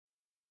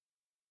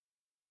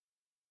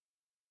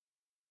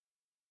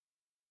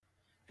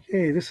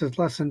Okay, this is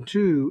lesson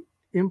 2,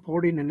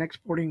 importing and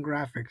exporting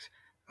graphics.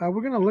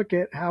 We're going to look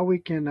at how we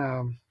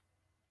can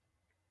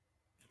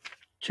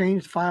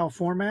change file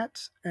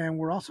formats, and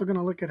we're also going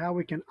to look at how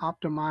we can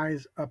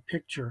optimize a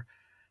picture.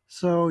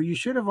 So you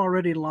should have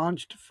already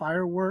launched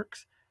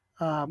Fireworks.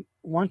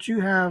 Once you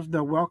have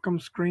the welcome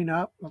screen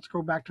up, let's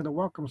go back to the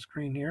welcome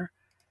screen here.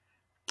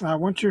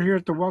 Once you're here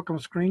at the welcome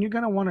screen, you're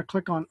going to want to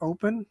click on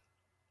Open,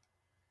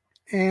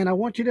 and I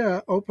want you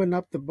to open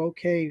up the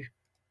bokeh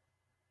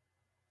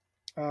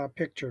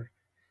picture.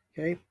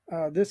 Okay,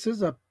 this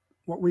is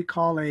what we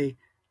call a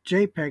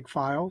JPEG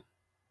file,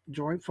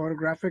 Joint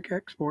Photographic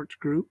Exports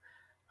Group,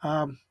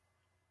 um,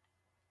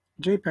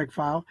 JPEG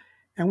file,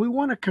 and we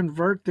want to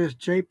convert this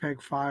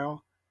JPEG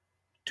file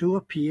to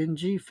a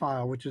PNG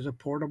file, which is a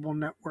portable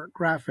network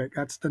graphic.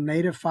 That's the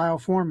native file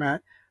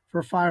format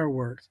for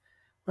Fireworks.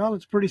 Well,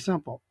 it's pretty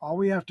simple. All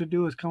we have to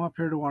do is come up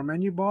here to our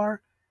menu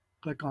bar,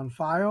 click on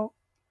File,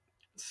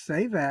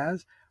 Save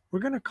As. We're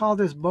going to call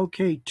this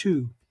Bokeh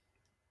 2.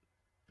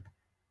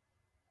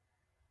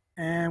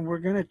 And we're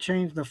going to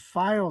change the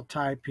file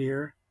type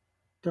here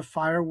to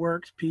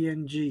Fireworks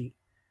PNG.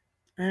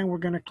 And we're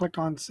going to click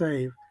on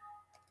Save.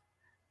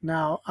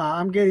 Now,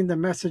 I'm getting the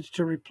message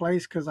to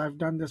replace because I've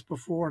done this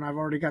before and I've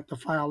already got the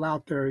file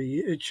out there.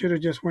 It should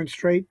have just went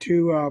straight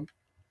to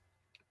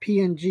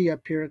PNG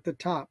up here at the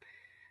top.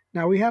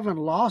 Now, we haven't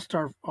lost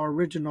our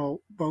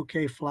original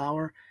bokeh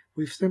flower.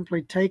 We've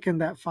simply taken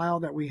that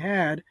file that we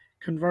had,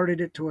 converted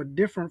it to a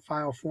different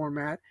file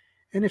format.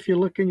 And if you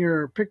look in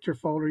your picture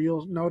folder,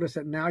 you'll notice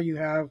that now you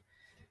have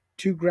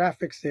two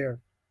graphics there.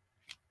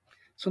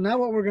 So now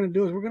what we're going to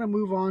do is we're going to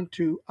move on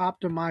to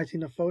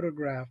optimizing a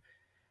photograph.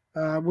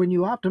 When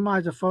you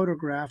optimize a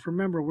photograph,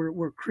 remember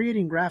we're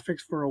creating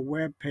graphics for a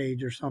web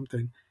page or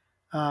something.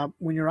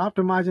 When you're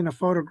optimizing a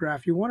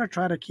photograph, you want to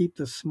try to keep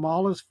the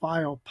smallest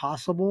file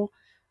possible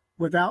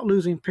without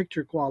losing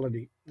picture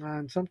quality.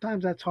 And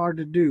sometimes that's hard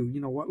to do. You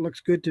know, what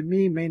looks good to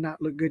me may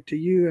not look good to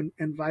you,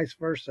 and vice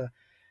versa.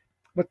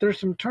 But there's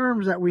some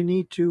terms that we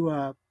need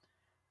to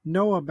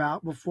know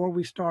about before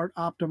we start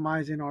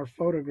optimizing our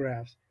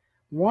photographs.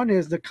 One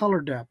is the color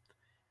depth.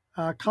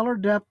 Color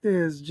depth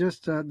is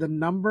just the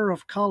number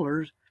of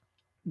colors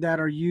that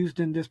are used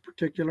in this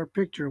particular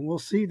picture, and we'll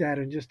see that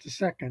in just a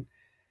second.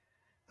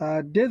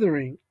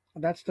 Dithering,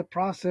 that's the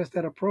process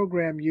that a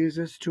program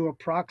uses to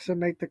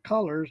approximate the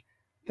colors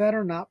that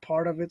are not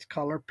part of its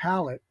color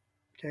palette.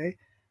 Okay,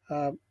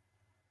 uh,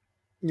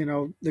 you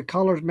know, the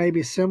colors may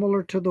be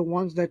similar to the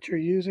ones that you're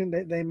using,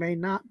 they may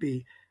not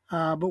be.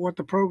 But what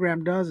the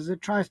program does is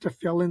it tries to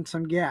fill in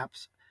some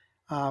gaps.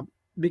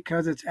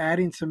 Because it's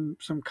adding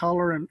some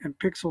color and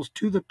pixels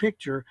to the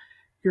picture,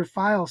 your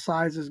file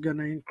size is going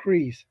to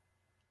increase.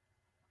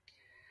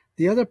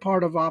 The other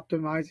part of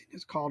optimizing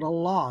is called a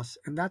loss,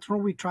 and that's where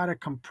we try to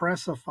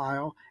compress a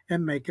file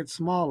and make it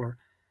smaller.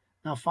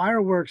 Now,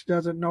 Fireworks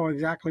doesn't know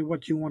exactly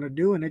what you want to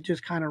do, and it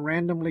just kind of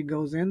randomly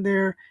goes in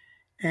there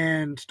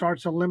and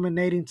starts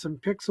eliminating some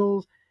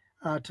pixels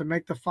to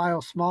make the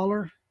file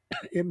smaller.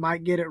 It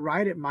might get it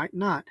right, it might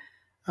not.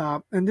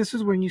 And this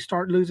is when you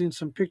start losing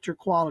some picture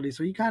quality.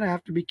 So you kind of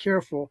have to be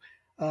careful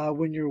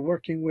when you're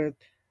working with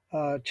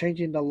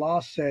changing the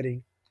loss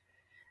setting.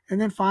 And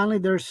then finally,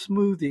 there's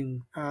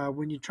smoothing.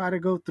 When you try to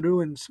go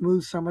through and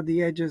smooth some of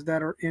the edges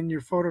that are in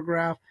your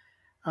photograph,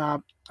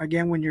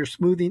 again, when you're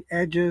smoothing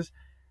edges,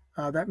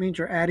 that means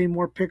you're adding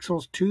more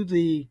pixels to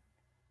the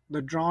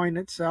drawing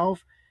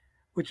itself,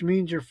 which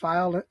means your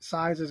file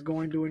size is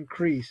going to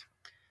increase.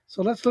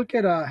 So let's look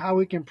at how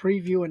we can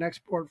preview and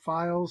export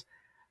files.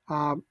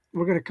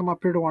 We're going to come up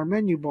here to our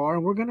menu bar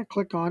and we're going to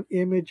click on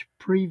Image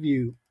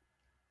Preview.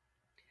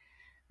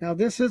 Now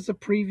this is the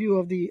preview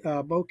of the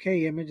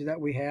bokeh image that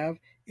we have.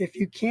 If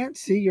you can't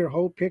see your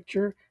whole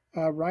picture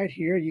right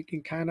here, you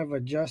can kind of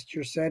adjust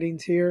your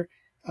settings here.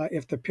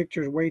 If the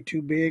picture is way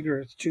too big or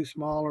it's too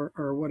small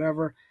or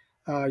whatever,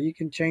 you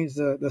can change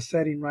the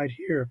setting right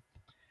here.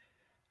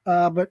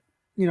 But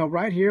you know,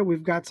 right here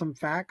we've got some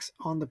facts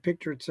on the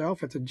picture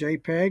itself. It's a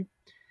JPEG.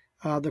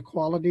 The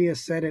quality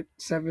is set at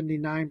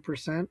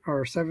 79%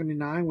 or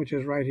 79, which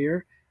is right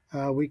here.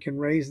 We can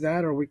raise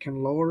that or we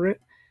can lower it.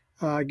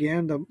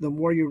 Again, the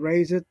more you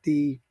raise it,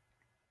 the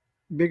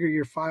bigger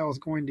your file is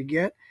going to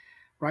get.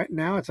 Right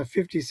now, it's a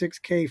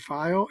 56K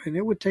file, and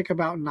it would take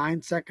about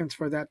 9 seconds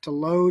for that to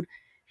load.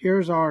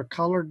 Here's our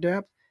color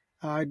depth.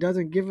 It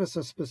doesn't give us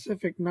a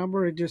specific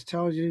number. It just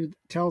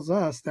tells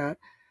us that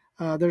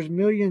there's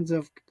millions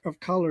of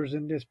colors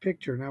in this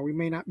picture. Now, we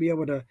may not be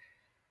able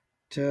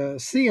to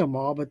see them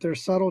all, but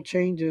there's subtle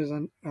changes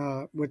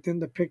within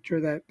the picture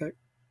that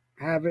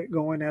have it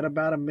going at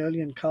about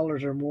 1,000,000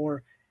 colors or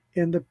more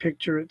in the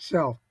picture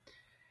itself.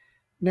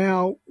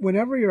 Now,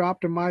 whenever you're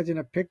optimizing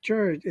a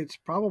picture, it's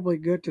probably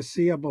good to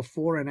see a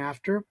before and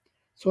after.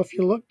 So if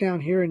you look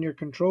down here in your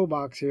control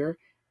box here,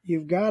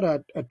 you've got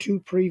a to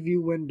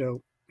preview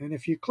window. And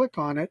if you click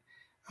on it,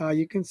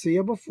 you can see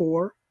a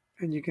before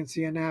and you can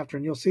see an after.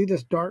 And you'll see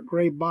this dark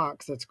gray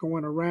box that's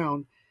going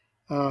around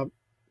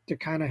to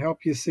kind of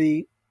help you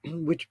see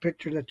which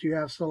picture that you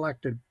have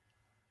selected.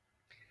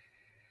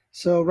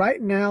 So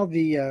right now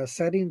the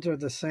settings are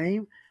the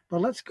same,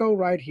 but let's go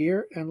right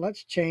here and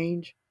let's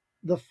change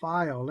the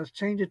file. Let's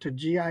change it to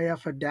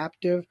GIF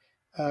Adaptive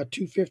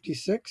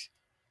 256.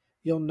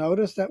 You'll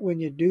notice that when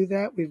you do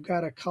that, we've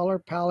got a color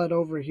palette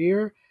over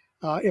here.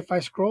 If I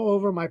scroll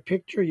over my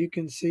picture, you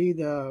can see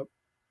the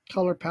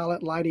color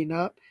palette lighting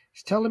up.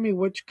 It's telling me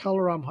which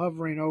color I'm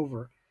hovering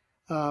over.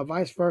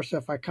 Vice versa,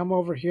 if I come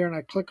over here and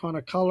I click on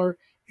a color,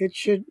 it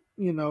should,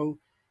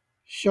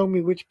 show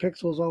me which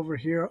pixels over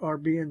here are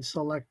being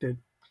selected.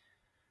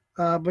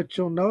 But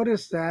you'll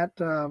notice that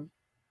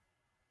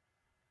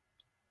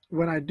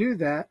when I do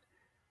that,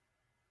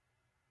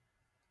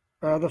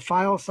 the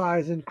file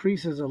size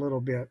increases a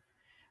little bit.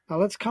 Now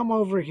let's come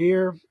over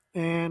here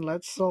and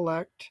let's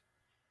select,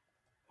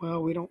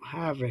 well, we don't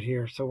have it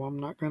here, so I'm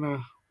not going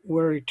to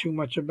worry too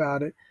much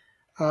about it.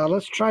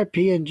 Let's try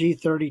PNG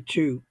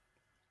 32.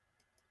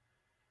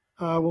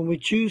 When we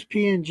choose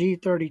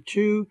PNG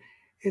 32,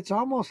 it's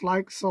almost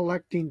like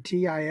selecting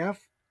TIF,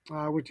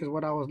 which is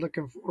what I was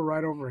looking for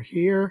right over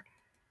here.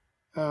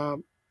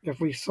 If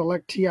we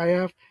select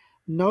TIF,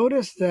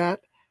 notice that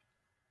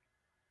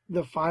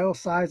the file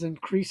size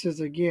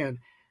increases again.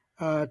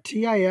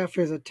 TIF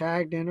is a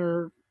tagged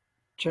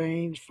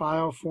interchange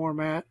file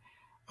format,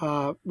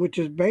 which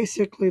is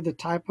basically the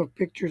type of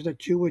pictures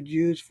that you would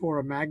use for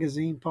a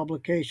magazine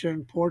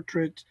publication,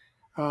 portraits.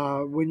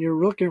 When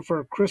you're looking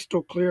for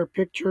crystal clear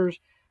pictures,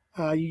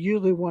 you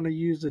usually want to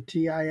use the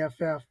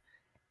TIFF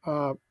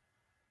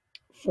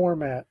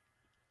format.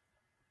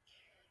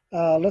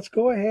 Let's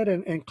go ahead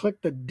and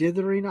click the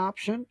dithering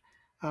option.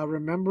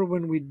 Remember,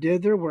 when we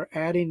dither, we're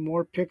adding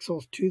more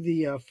pixels to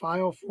the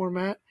file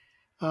format.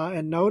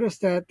 And notice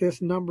that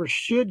this number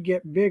should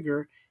get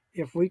bigger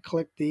if we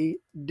click the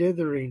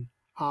dithering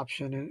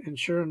option. And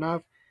sure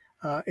enough,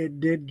 it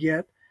did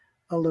get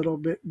a little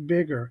bit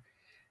bigger.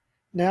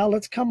 Now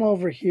let's come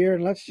over here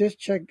and let's just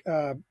check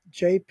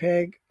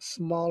JPEG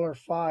smaller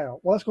file.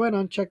 Well, let's go ahead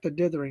and uncheck the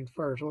dithering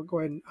first. We'll go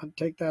ahead and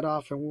take that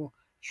off and we'll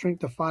shrink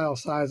the file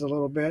size a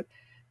little bit.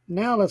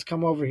 Now let's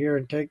come over here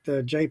and take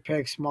the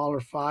JPEG smaller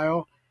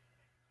file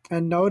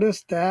and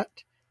notice that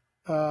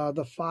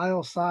the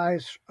file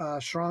size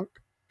shrunk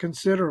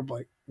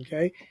considerably,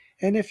 okay?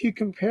 And if you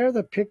compare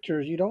the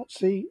pictures, you don't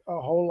see a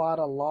whole lot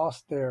of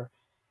loss there.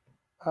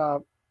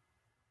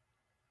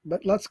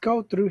 But let's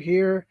go through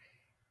here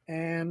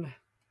and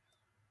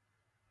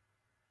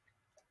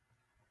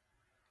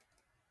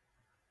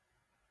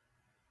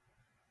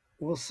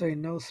we'll say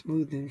no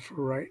smoothing for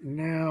right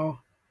now.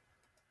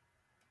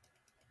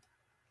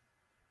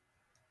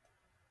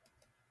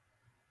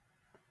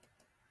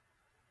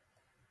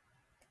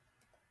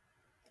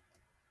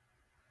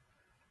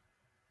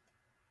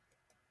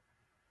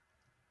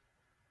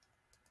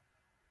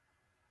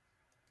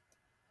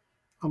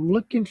 I'm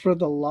looking for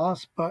the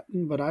loss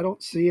button, but I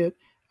don't see it.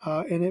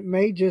 And it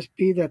may just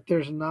be that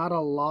there's not a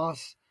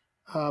loss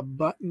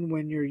button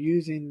when you're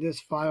using this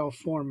file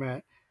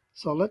format.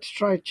 So let's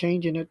try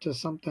changing it to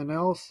something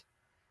else.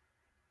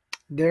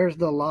 There's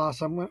the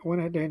loss. I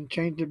went ahead and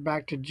changed it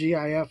back to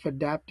GIF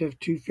Adaptive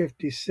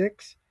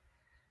 256.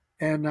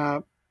 And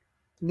now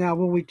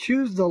when we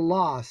choose the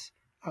loss,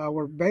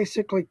 we're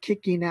basically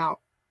kicking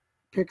out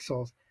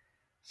pixels.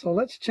 So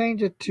let's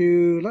change it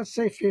to, let's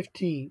say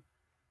 15.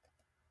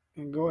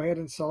 And go ahead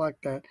and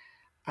select that.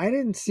 I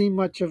didn't see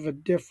much of a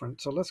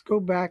difference. So let's go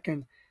back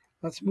and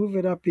let's move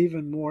it up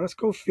even more. Let's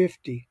go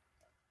 50.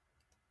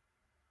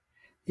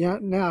 Yeah,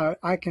 now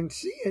I can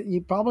see it.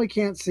 You probably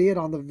can't see it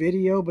on the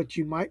video, but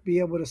you might be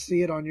able to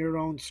see it on your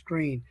own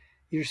screen.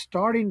 You're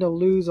starting to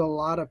lose a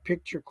lot of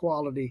picture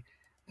quality.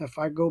 If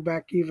I go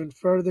back even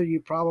further,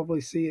 you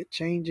probably see it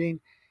changing.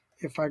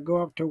 If I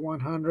go up to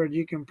 100,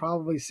 you can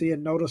probably see a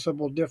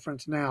noticeable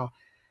difference now.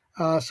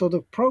 So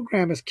the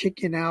program is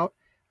kicking out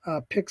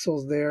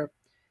pixels there,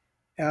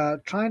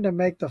 trying to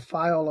make the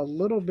file a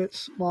little bit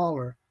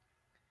smaller.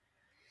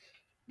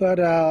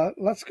 But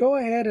let's go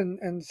ahead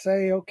and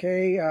say,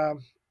 okay, I'm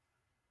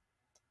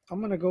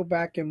going to go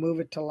back and move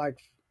it to like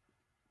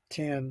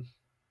 10.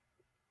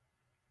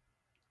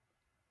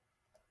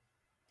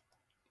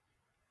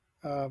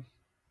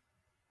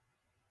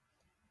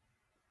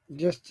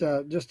 Just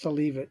to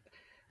leave it.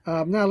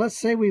 Now let's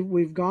say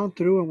we've gone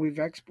through and we've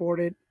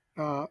exported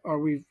or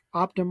we've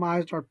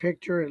optimized our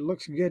picture. It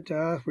looks good to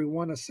us. We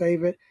want to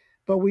save it,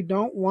 but we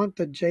don't want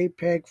the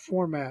JPEG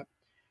format.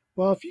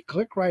 Well, if you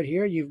click right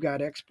here, you've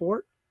got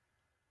export.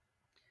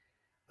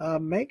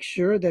 Make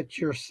sure that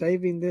you're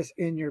saving this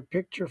in your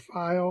picture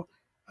file.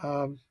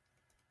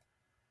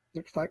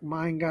 Looks like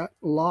mine got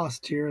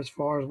lost here as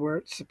far as where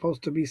it's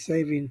supposed to be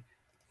saving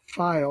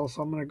files.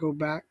 So I'm going to go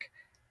back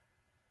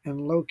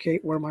and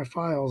locate where my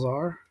files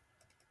are.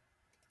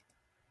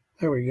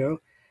 There we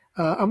go.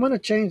 I'm going to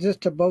change this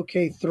to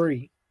Bokeh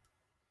 3.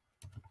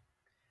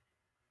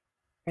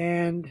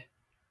 And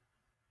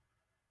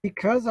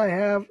because I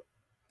have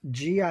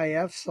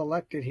GIF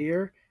selected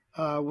here,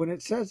 when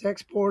it says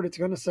export, it's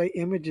going to say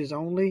images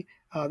only.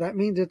 That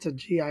means it's a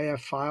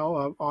GIF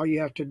file. All you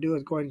have to do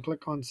is go ahead and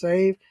click on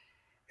save.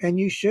 And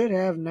you should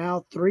have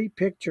now 3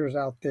 pictures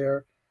out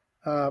there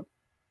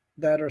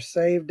that are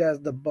saved as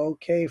the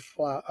bokeh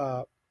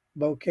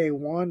bokeh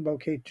 1,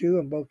 bokeh 2,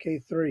 and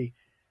bokeh 3.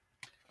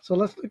 So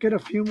let's look at a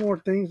few more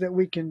things that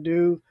we can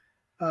do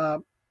uh,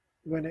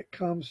 when it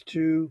comes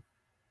to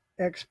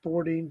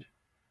exporting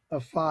a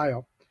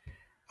file.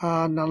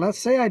 Now let's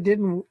say I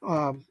didn't,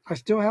 I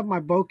still have my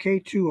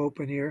bokeh 2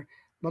 open here,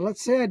 but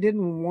let's say I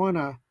didn't want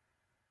to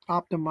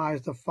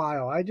optimize the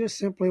file. I just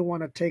simply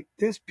want to take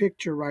this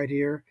picture right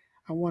here.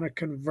 I want to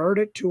convert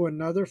it to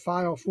another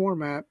file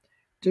format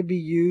to be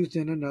used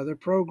in another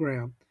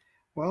program.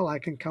 Well, I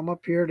can come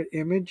up here to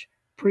Image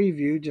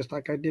Preview just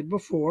like I did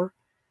before.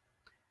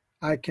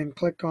 I can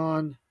click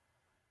on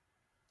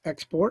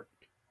Export,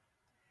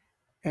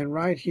 and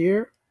right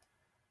here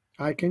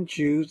I can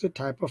choose the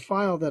type of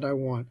file that I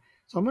want.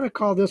 So I'm going to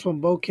call this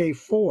one Bokeh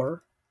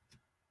 4,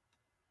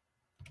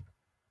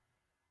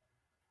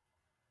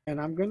 and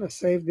I'm going to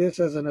save this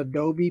as an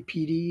Adobe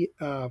PD.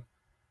 I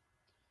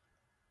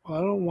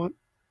don't want,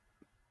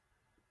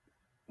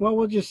 well,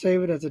 we'll just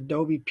save it as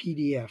Adobe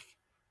PDF.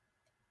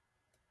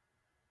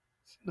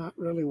 It's not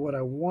really what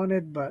I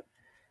wanted, but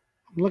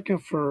I'm looking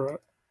for,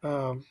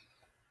 let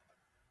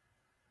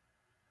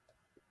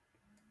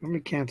me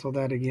cancel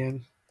that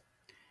again.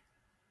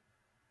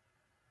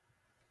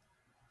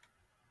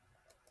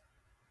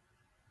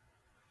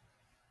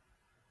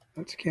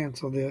 Let's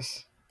cancel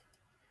this.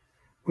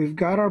 We've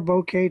got our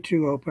Bokeh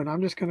 2 open.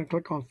 I'm just going to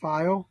click on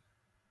File,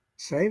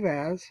 Save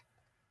As,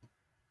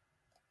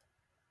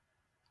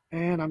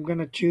 and I'm going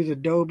to choose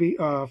Adobe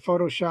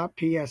Photoshop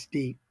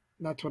PSD.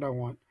 That's what I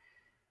want.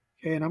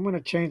 Okay, and I'm going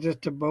to change this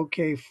to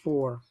Bokeh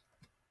 4.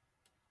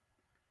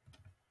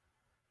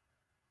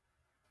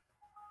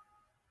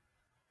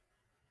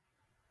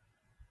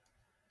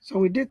 So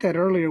we did that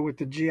earlier with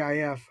the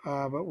GIF,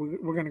 but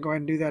we're going to go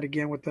ahead and do that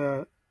again with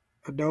the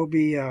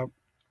Adobe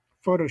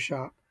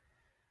Photoshop.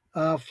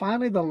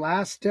 Finally, the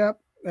last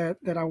step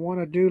that I want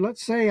to do,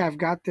 let's say I've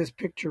got this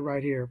picture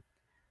right here.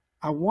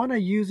 I want to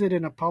use it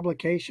in a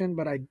publication,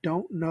 but I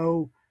don't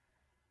know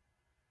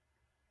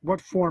what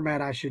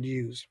format I should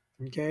use.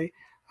 Okay,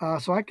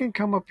 so I can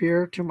come up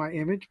here to my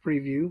image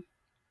preview,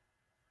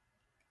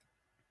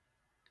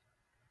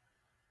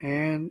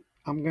 and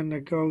I'm going to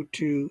go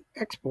to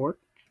Export.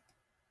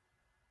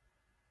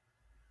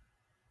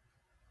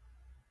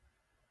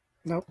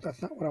 Nope,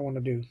 that's not what I want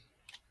to do.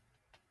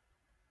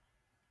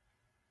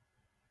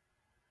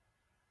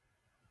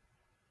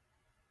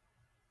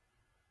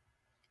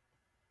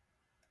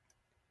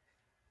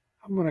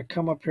 I'm going to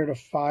come up here to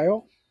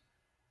File.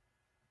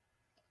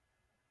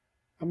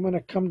 I'm going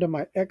to come to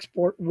my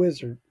Export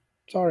Wizard.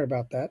 Sorry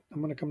about that.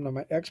 I'm going to come to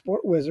my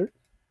Export Wizard,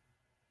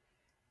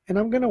 and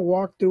I'm going to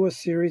walk through a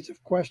series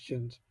of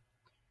questions.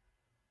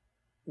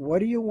 What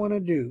do you want to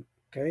do?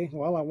 Okay,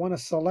 well, I want to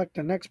select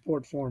an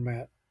export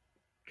format.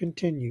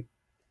 Continue.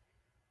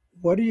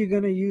 What are you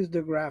going to use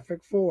the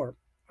graphic for?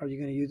 Are you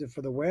going to use it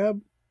for the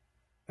web,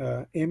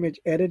 image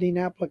editing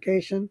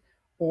application,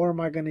 or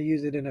am I going to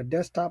use it in a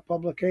desktop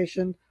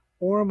publication,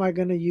 or am I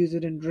going to use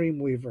it in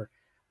Dreamweaver?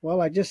 Well,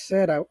 I just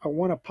said I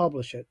want to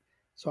publish it.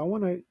 So I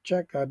want to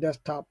check a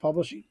desktop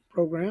publishing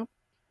program.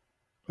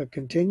 Click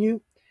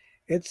Continue.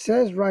 It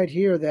says right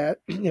here that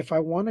if I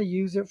want to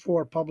use it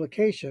for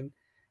publication,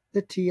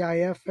 the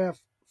TIFF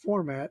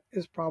format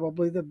is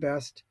probably the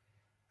best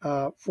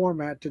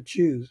format to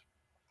choose.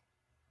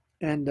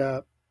 And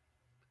so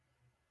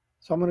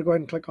I'm going to go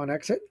ahead and click on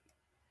Exit.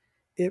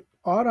 It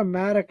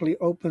automatically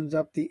opens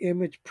up the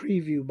image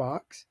preview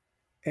box,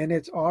 and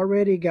it's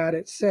already got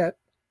it set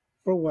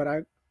for what I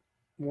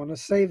want to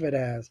save it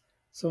as.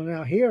 So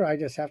now here I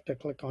just have to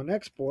click on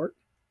Export.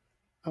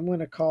 I'm going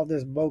to call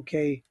this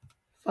Bokeh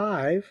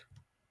 5,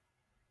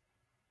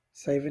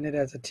 saving it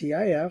as a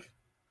TIF,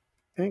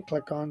 and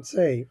click on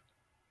Save.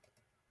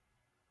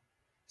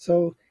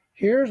 So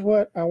here's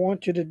what I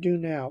want you to do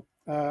now.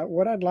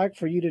 What I'd like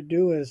for you to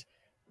do is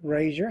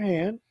raise your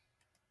hand,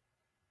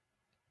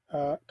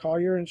 call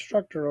your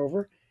instructor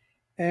over,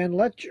 and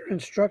let your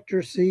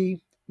instructor see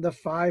the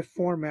 5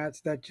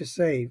 formats that you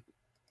saved.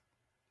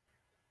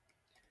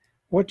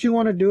 What you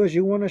want to do is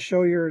you want to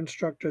show your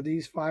instructor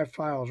these 5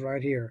 files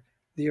right here.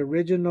 The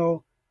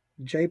original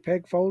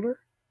JPEG folder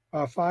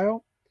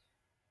file,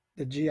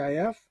 the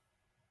GIF.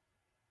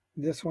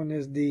 This one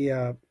is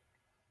the,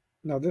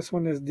 no, this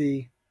one is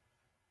the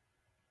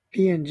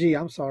PNG,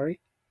 I'm sorry.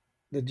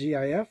 The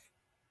GIF,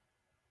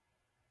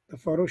 the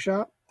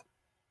Photoshop,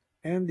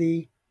 and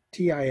the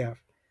TIF.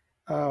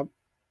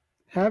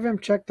 Have him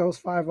check those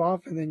 5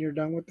 off, and then you're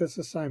done with this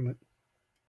assignment.